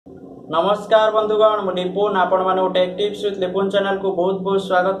नमस्कार बंधुगण मु लिपुन आपण माने take tips with Lipun channel को बहुत बहुत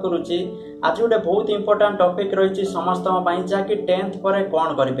स्वागत करूची। आज गोटे बहुत इंपोर्टेंट टॉपिक रही समस्त जहाँकि 10th पर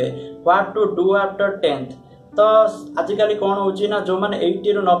कौन करेंगे what to do after 10th। तो आजिकल कौन होची ना जो माने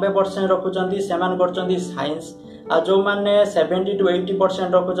 80 ରୁ 90% रखुचंती सेमान करचंती साइंस आ जो माने 70 to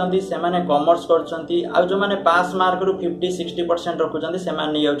 80% रखुचंती सेमाने कॉमर्स करचंती आ जो माने पास मार्क रु 50-60% रखुचंती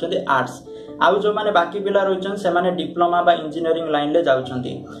सेमान नहीं जाउचंती आर्ट्स आ जो माने बाकी पिला रहिचन सेमाने डिप्लोमा बा इंजीनियरिंग लाइन ले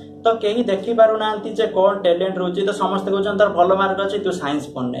जाउचंती। तो कहीं देखि पारु नांती जे कोन टैलेंट रोची तो समस्त कहउचन तार भलो मार्क अछि तू साइंस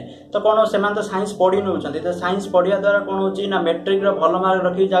पढ़ने तो कोन सेमान तो साइंस पढ़ी नउचंती तो साइंस पढ़िया द्वारा कोन होची ना मैट्रिक रो भलो मार्क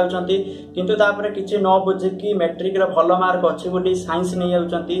रखि जाउचंती किंतु तापरे किछि न बुझि कि मैट्रिक रो भलो मार्क अछि बोली साइंस नहीं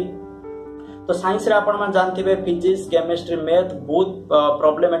जाउचंती। तो साइंस रे आपण मान जानथिबे फिजिक्स केमिस्ट्री मैथ बहुत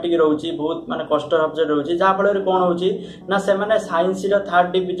प्रॉब्लमेटिक रहउची बहुत माने कष्ट सब्जेक्ट रहउची जा फल रे कोन होची ना से माने साइंस रो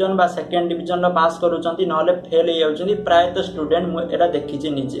 3rd डिवीजन बा 2nd डिवीजन रो पास करूचंती नहले फेल हे जाउचंती प्राय तो स्टूडेंट मु एटा देखिची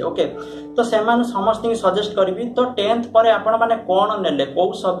निजे। ओके तो सेमान समस्त की सजेस्ट करबी तो 10th पर आपण माने कोन नेले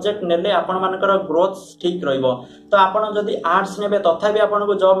को सब्जेक्ट नेले आपण मानकर ग्रोथ ठीक रहइबो। तो आपण जदी आर्ट्स नेबे तथापि आपण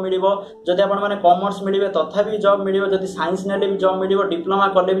को जॉब मिलिबो जदी आपण माने कॉमर्स मिलिबे तथापि जॉब मिलिबो जदी साइंस नेले भी जॉब मिलिबो डिप्लोमा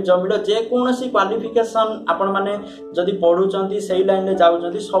करले भी जॉब मिलिबो जे कोनोसी क्वालिफिकेशन आपण माने जदी पढुचंती सेही लाइन ले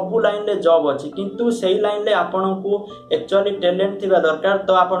जाउचंती सब लाइन ले जॉब अछि किंतु सेही लाइन ले आपण को एक्चुअली टैलेंट थिबा दरकार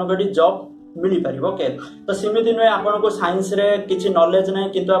तो आपण को जॉब मिली पारिबो। ओके तो सिमिति नुए आपण को साइंस रे किछि नॉलेज नै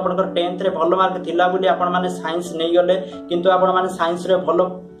किंतु आपण को 10th रे भलो मार्क थिला बोली आपण माने साइंस नै गले किंतु आपण माने साइंस रे भलो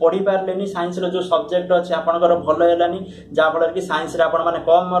पढ़ी पारलेनी साइंस रे जो सब्जेक्ट अछि आपण को भलो हेलानी जा फल कि साइंस रे आपण माने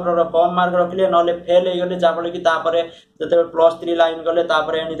कम मार्क रखिले नले फेल हे गले जा फल कि तापरे जते +3 लाइन गले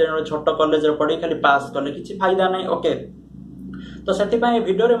तापरे एनी छोटो कॉलेज रे पढ़ी खाली पास करले किछि फायदा नै। ओके तो सेति पय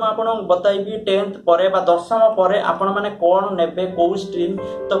वीडियो रे म आपण बताइबी 10th परे बा 10th परे आपण माने कोन नेबे को स्ट्रीम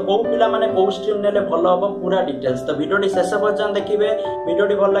तो को पिला माने को स्ट्रीम नेले भलो हबो पूरा डिटेल्स। तो वीडियो डी शेष पर्यंत देखिबे वीडियो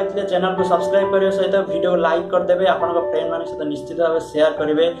डी भल लागले चैनल को सब्सक्राइब करियो सहित वीडियो लाइक कर देबे आपण को फ्रेंड माने सहित निश्चित भाबे शेयर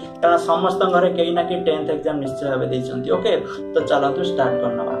करिवे कारण समस्त घरे केही ना कि 10th एग्जाम निश्चित भाबे दैछंती। ओके तो चलंतु स्टार्ट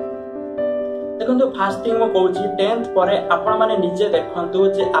करनबा। देखो फास्ट थिंग मो कहूची 10th परे आपण माने निजे देखंतु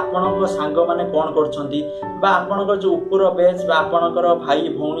जे आपनको सांग माने कोन करछंती बा आपनको जो ऊपर बेच बा आपनकर भाई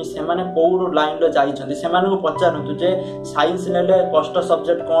भौणी से माने कोउ लाइन ले जाइछंती सेमान को पचारंतु जे साइंस नेले कष्ट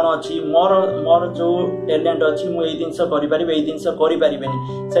सब्जेक्ट कोन अछि मोर जो टैलेंट अछि मु एई दिनस करि परिबे एई दिनस करि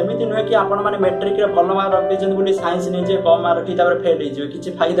परिबेनी सेमिति नहे कि आपण माने मैट्रिक रे भलो मार्क रखि जंती बोली साइंस नै जे कम मार्क रखि तापर फेल हे जिवे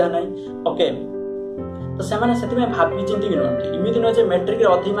किछि फायदा नै। ओके तो सेमाने सेति में भाबी चिंती कि नथि इमिति न जे मैट्रिक रे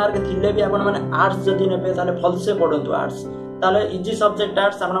अधिक मार्क थिले भी आपण माने आर्ट्स जदी नेबे ताले भल से पढंतु आर्ट्स ताले इजी सब्जेक्ट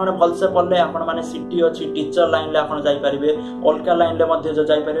आर्ट्स आपण माने भल से पढले आपण माने सिटी अछि टीचर लाइन ले आपण जाई परिबे ऑलका लाइन ले मध्ये जो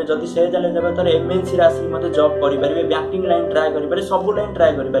जाई परिबे जदी से जाले जेबे तारे एमएनसी राशि मध्ये जॉब करि परिबे बैंकिंग लाइन ट्राई करि परिबे सब लाइन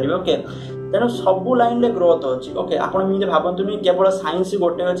ट्राई करि परिबे। ओके तेनो सब लाइन ले ग्रोथ अछि। ओके आपण मिने भाबंतुनी केवल साइंस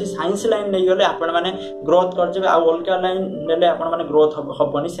गोटे अछि साइंस लाइन नै गले आपण माने ग्रोथ कर जेबे आ ऑलका लाइन नेले आपण माने ग्रोथ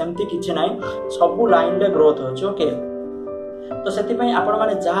हबनी सेमति किछि नै सब लाइन ले ग्रोथ अछि। ओके तो सेति पय आपण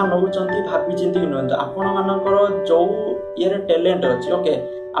माने जहा नउचंती भाबी चिंती नंत आपण मानकर जो ये टैलेंट अछि। ओके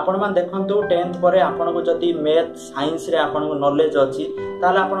आपण मान देखंतु 10th परे आपण को जदी मैथ साइंस रे आपण को नॉलेज अछि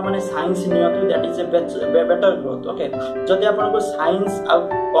ताले आपण माने science नियंतु that is a better growth. Okay जदी आपण को साइंस आ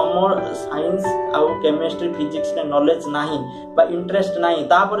कॉमर्स साइंस आ केमिस्ट्री फिजिक्स रे नॉलेज नाही बा इंटरेस्ट नाही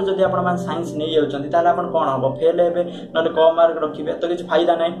तापर जदी आपण मान साइंस नै जाउचंती ताले आपण कोन हबो फेल हेबे नले कम मार्क रखिबे तो किछ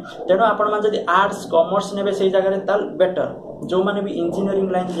फायदा नै। तेनो आपण मान जदी आर्ट्स कॉमर्स नेबे सेही जगह रे ताल बेटर जो माने भी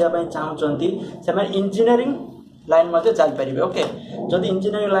इंजीनियरिंग लाइन जिया पय चाहउचंती से माने इंजीनियरिंग लाइन मध्ये जाई परिबे। ओके जदी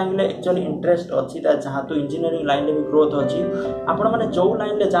इंजीनियरिंग लाइन ले एक्चुअली इंटरेस्ट अछि ता जहां तो इंजीनियरिंग लाइन ले भी ग्रोथ अछि आपण माने जो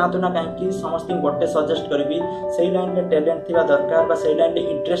लाइन ले जातु ना काहे कि समस्त गोटे सजेस्ट करबी सेही लाइन ले टैलेंट थिबा दरकार बा सेही लाइन ले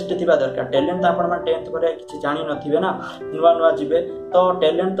इंटरेस्ट थिबा दरकार। टैलेंट आपण माने 10th परे किछि जानि नथिबे ना नुवा नुवा जिबे तो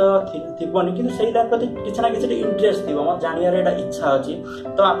टैलेंट तो थिबोनी किंतु सेही लाइन प्रति किछि ना किछि इंटरेस्ट थिबो म जानिया रे एटा इच्छा अछि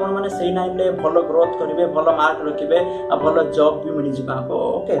तो आपण माने सेही लाइन ले भलो ग्रोथ करिवे भलो मार्क रखिबे आ भलो जॉब भी मिलि जिबा को।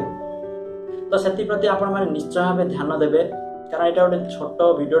 ओके तो सेति प्रति आपण माने निश्चय भाबे ध्यान देबे कारण एटा गोटे छोट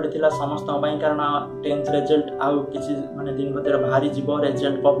वीडियो थिला समस्त पई कारण 10th रिजल्ट आउ किछि माने दिन भीतर बाहरी जिवो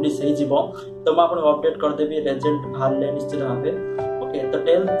रिजल्ट पब्लिश हे जिवो तो म आपन अपडेट कर देबी रिजल्ट बाहरले निश्चित भाबे। ओके तो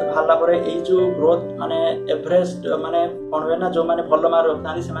 10th भाला परे एई जो ग्रोथ माने एवरेज माने कोन होय ना जो माने भलो मार्क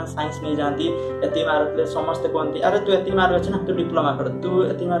रखतानी से माने साइंस नै जानती एति मार्क ले समस्त कोनती अरे तू एति मार्क अछि ना तू डिप्लोमा कर तू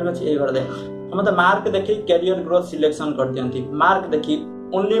एति मार्क अछि ए कर दे हम तो मार्क देखि कैरियर ग्रोथ सिलेक्शन कर दियंती मार्क देखि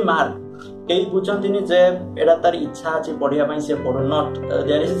ओनली मार्क कई बुझंतिनी जे एडा तार इच्छा अछि पढिया पई से पढो not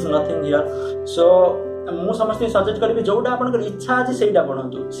there is nothing here so मु समस्त सजेस्ट करी जोटा आप इच्छा अच्छी से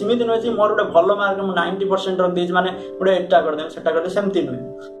पढ़ु सेमती नुहे मोर गोटे भल मार्क 90% रख दे मैंने गोटे एटा करदे सेटा करदे सेमती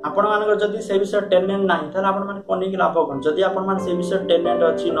नुहे आपण जदि से विषय टैलेंट ना ताल आपन लाभ कौन जदि आपण से विषय टैलेंट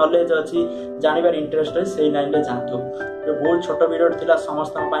अच्छी नॉलेज अच्छी जानवर इंटरेस्ट है से लाइन में जातु। बहुत छोट वीडियो था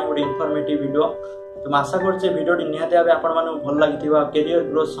समस्त गोटे इनफॉर्मेटिव वीडियो तो आशा करछे वीडियो निहाती भाव आपण भल लगी कैरियर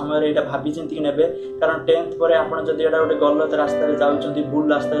ग्रोथ समय यहाँ भावी चिंतिक नेबे कारण 10th पर आपण जदि एटा गोटे गलत रास्ता जाउछंती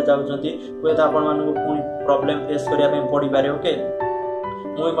भूल रास्ता जाउछंती हुए तो आपण मानू पुणी प्रॉब्लम फेस करिया पड़ी पारे ओके।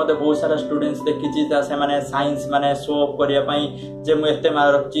 मुझे मत बहुत सारा स्टूडेंट्स देखी से साइंस माने शो ऑफ करने जे मुझे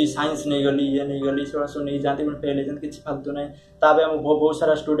मार्क रखी साइंस नहीं गली ये नहीं गली सब नहीं जाती फेल होती किसी फालतू ना ताबे बहुत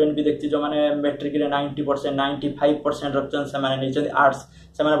सारा स्टूडेंट भी देखी जो मैंने मेट्रिक 90% 95% रखते से आर्ट्स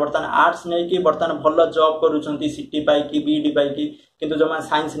से बर्तमान आर्ट्स नहीं कि बर्तमान भल जॉब करुँच सीटी पाई बीडी पाई किंतु जो मैंने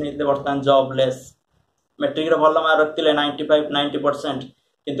साइंस नहीं बर्तमान जॉबलेस मेट्रिक भल मार्क रखते 95-90%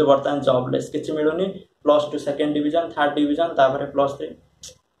 किंतु बर्तमान जॉबलेस किसी मिलूनी +2 सेकेंड डिवीजन 3rd डिवीजन +3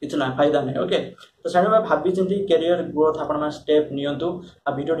 किसी ना फायदा नहीं ओके। तो से भावी चिंती कैरियर ग्रोथ आप स्टेप नियंतु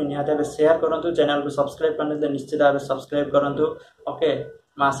आ वीडियो निहाती शेयर करूँ चैनल को सब्सक्राइब करने निश्चित भाव सब्सक्राइब करूँ ओके।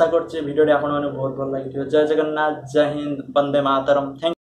 मैं आशा कर वीडियो आप बहुत भल लगी जय जगन्नाथ जय हिंद वंदे मातरम थैंक